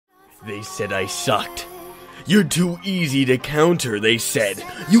They said I sucked. You're too easy to counter, they said.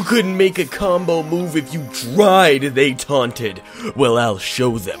 You couldn't make a combo move if you tried, they taunted. Well, I'll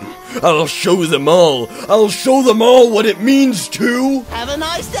show them. I'll show them all. I'll show them all what it means to... Have a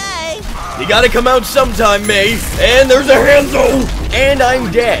nice day! You gotta come out sometime, May. And there's a Hanzo! And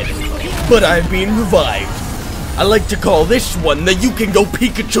I'm dead. But I've been revived. I like to call this one the You Can Go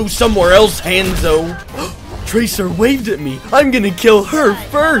Pikachu Somewhere Else Hanzo. Tracer waved at me. I'm gonna kill her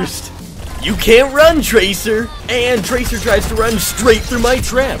first. You can't run, Tracer! And Tracer tries to run straight through my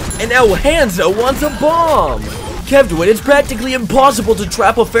trap. And now Hanzo wants a bomb! Kevduit, it's practically impossible to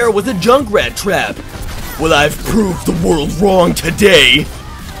trap a Pharaoh with a Junkrat trap. Well, I've proved the world wrong today.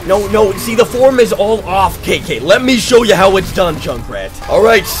 No, see, the form is all off, KK. Let me show you how it's done, Junkrat.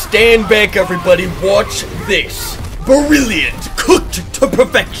 Alright, stand back, everybody. Watch this. Brilliant! Cooked to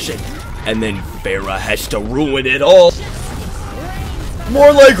perfection! And then Pharaoh has to ruin it all.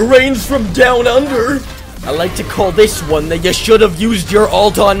 More like rains from down under. I like to call this one that you should have used your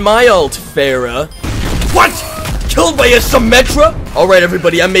ult on my ult, Pharaoh. What? Killed by a Symmetra? Alright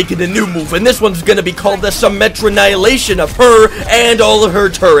everybody, I'm making a new move, and this one's gonna be called the Symmetra Annihilation of her and all of her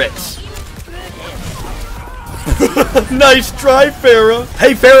turrets. Nice try, Pharaoh.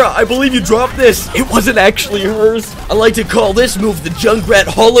 Hey Pharaoh, I believe you dropped this. It wasn't actually hers. I like to call this move the Junkrat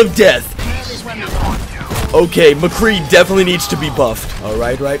Hall of Death. Okay, McCree definitely needs to be buffed.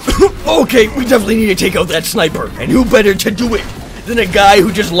 Alright, right. Okay, we definitely need to take out that sniper. And who better to do it than a guy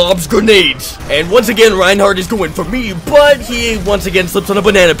who just lobs grenades? And once again, Reinhardt is going for me, but he once again slips on a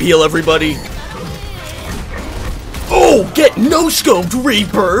banana peel, everybody. Oh, get no-scoped,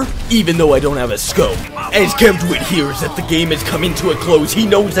 Reaper! Even though I don't have a scope. As Kevduit hears that the game is coming to a close, he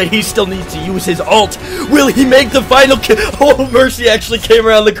knows that he still needs to use his ult. Will he make the final kill? Oh, Mercy actually came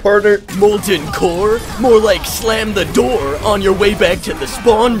around the corner. Molten Core? More like slam the door on your way back to the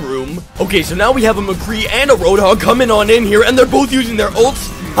spawn room. Okay, so now we have a McCree and a Roadhog coming on in here, and they're both using their ults.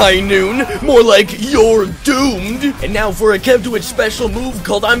 High noon, more like you're doomed. And now for a Kevduit special move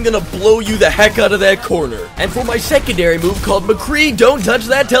called I'm gonna blow you the heck out of that corner. And for my secondary move called McCree, don't touch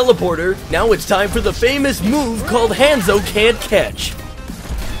that teleporter. Now it's time for the famous move called Hanzo Can't Catch.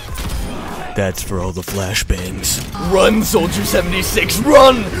 That's for all the flashbangs. Run, Soldier 76,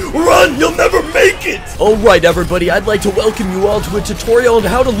 run! Run! You'll never make it! Alright, everybody, I'd like to welcome you all to a tutorial on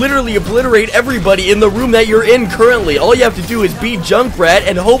how to literally obliterate everybody in the room that you're in currently. All you have to do is beat Junkrat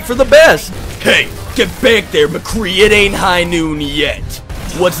and hope for the best. Hey, get back there, McCree, it ain't high noon yet.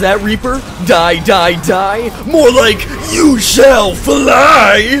 What's that, Reaper? Die, die, die? More like, you shall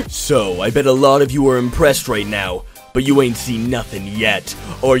fly! So, I bet a lot of you are impressed right now. But you ain't seen nothing yet.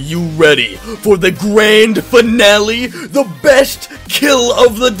 Are you ready for the grand finale? The best kill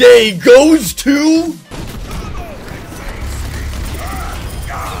of the day goes to...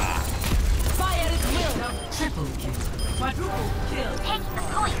 Fire at will. Triple kill. Quadruple kill. Hit the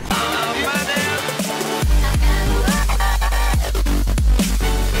point.